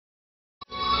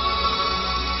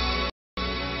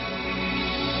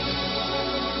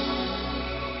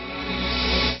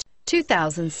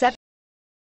2017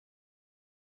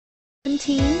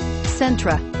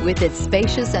 Sentra. With its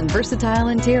spacious and versatile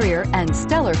interior and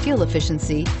stellar fuel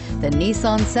efficiency, the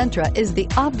Nissan Sentra is the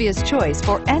obvious choice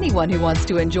for anyone who wants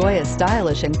to enjoy a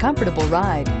stylish and comfortable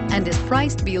ride and is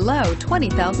priced below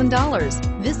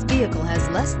 $20,000. This vehicle has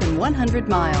less than 100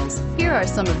 miles. Here are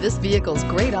some of this vehicle's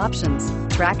great options: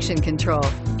 traction control,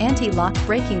 anti-lock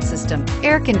braking system,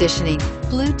 air conditioning,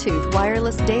 Bluetooth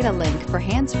wireless data link for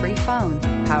hands-free phone,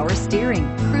 power steering,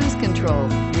 cruise control,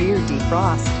 rear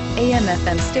defrost,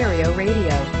 AM/FM stereo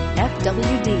radio,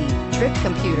 FWD, trip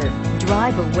computer.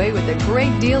 Drive away with a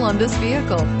great deal on this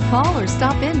vehicle. Call or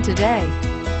stop in today.